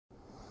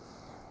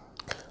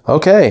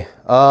Okay,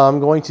 I'm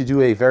going to do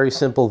a very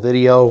simple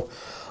video.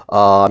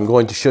 I'm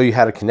going to show you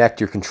how to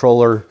connect your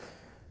controller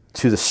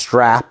to the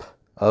strap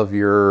of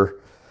your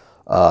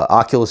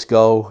Oculus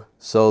Go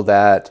so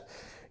that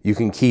you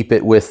can keep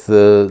it with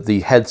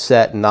the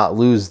headset and not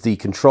lose the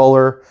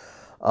controller.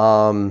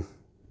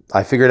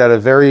 I figured out a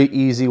very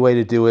easy way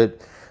to do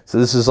it. So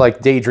this is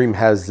like Daydream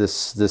has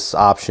this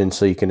option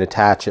so you can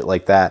attach it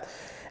like that,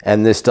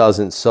 and this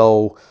doesn't.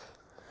 So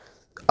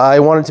I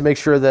wanted to make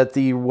sure that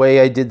the way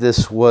I did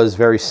this was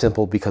very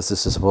simple because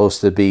this is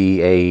supposed to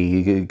be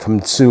a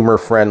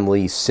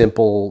consumer-friendly,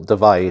 simple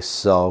device.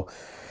 So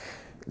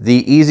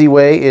the easy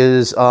way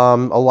is a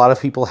lot of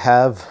people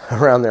have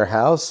around their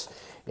house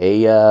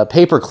a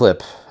paper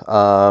clip.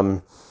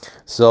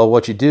 So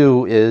what you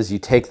do is you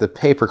take the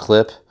paper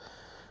clip.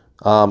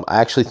 I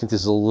actually think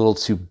this is a little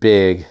too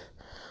big.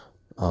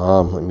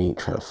 Let me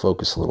try to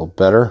focus a little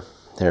better.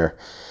 There.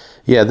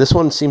 Yeah, this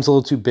one seems a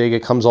little too big.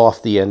 It comes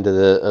off the end of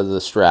the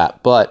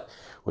strap. But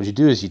what you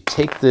do is you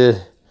take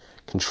the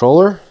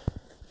controller,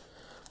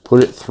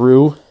 put it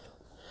through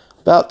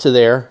about to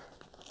there.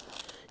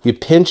 You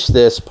pinch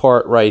this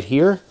part right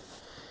here,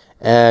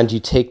 and you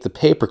take the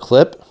paper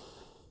clip,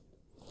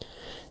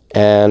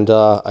 and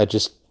I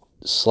just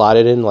slide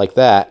it in like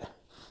that,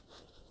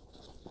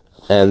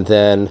 and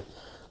then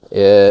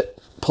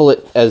pull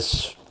it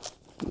as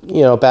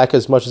back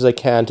as much as I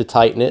can to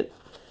tighten it.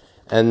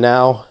 And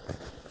now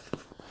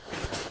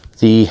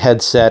the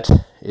headset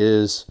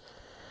is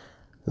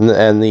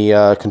and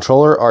the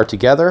controller are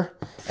together.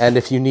 And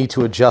if you need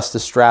to adjust the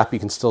strap, you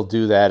can still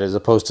do that, as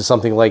opposed to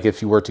something like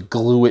if you were to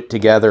glue it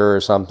together or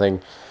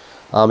something.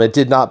 It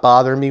did not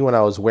bother me when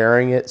I was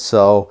wearing it,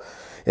 so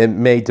it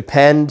may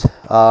depend.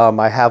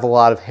 I have a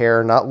lot of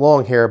hair, not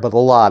long hair, but a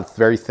lot,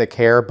 very thick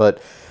hair.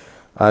 But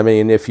I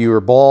mean, if you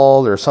were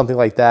bald or something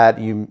like that,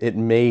 it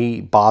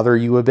may bother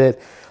you a bit.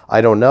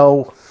 I don't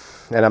know,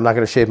 and I'm not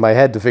going to shave my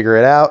head to figure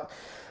it out.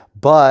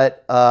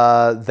 But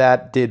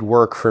that did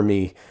work for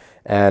me,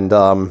 and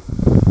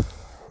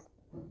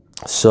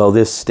so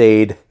this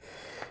stayed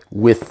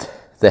with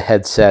the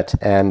headset,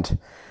 and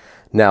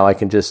now I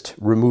can just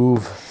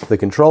remove the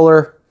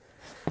controller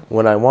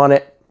when I want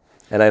it,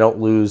 and I don't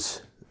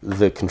lose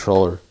the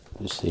controller.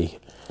 You see,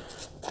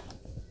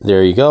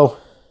 there you go.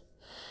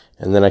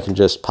 And then I can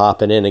just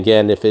pop it in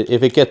again. If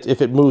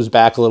it moves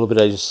back a little bit,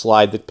 I just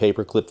slide the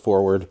paper clip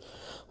forward,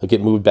 like it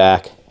moved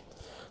back.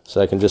 So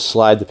I can just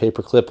slide the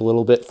paper clip a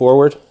little bit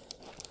forward,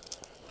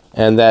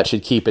 and that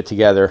should keep it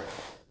together.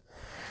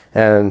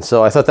 And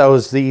so I thought that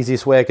was the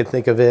easiest way I could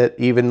think of it.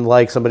 Even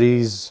like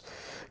somebody's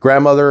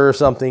grandmother or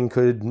something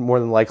could more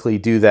than likely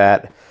do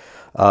that.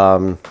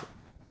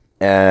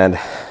 And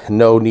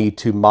no need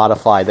to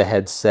modify the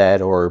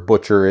headset or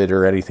butcher it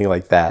or anything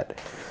like that.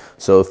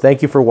 So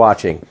thank you for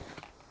watching.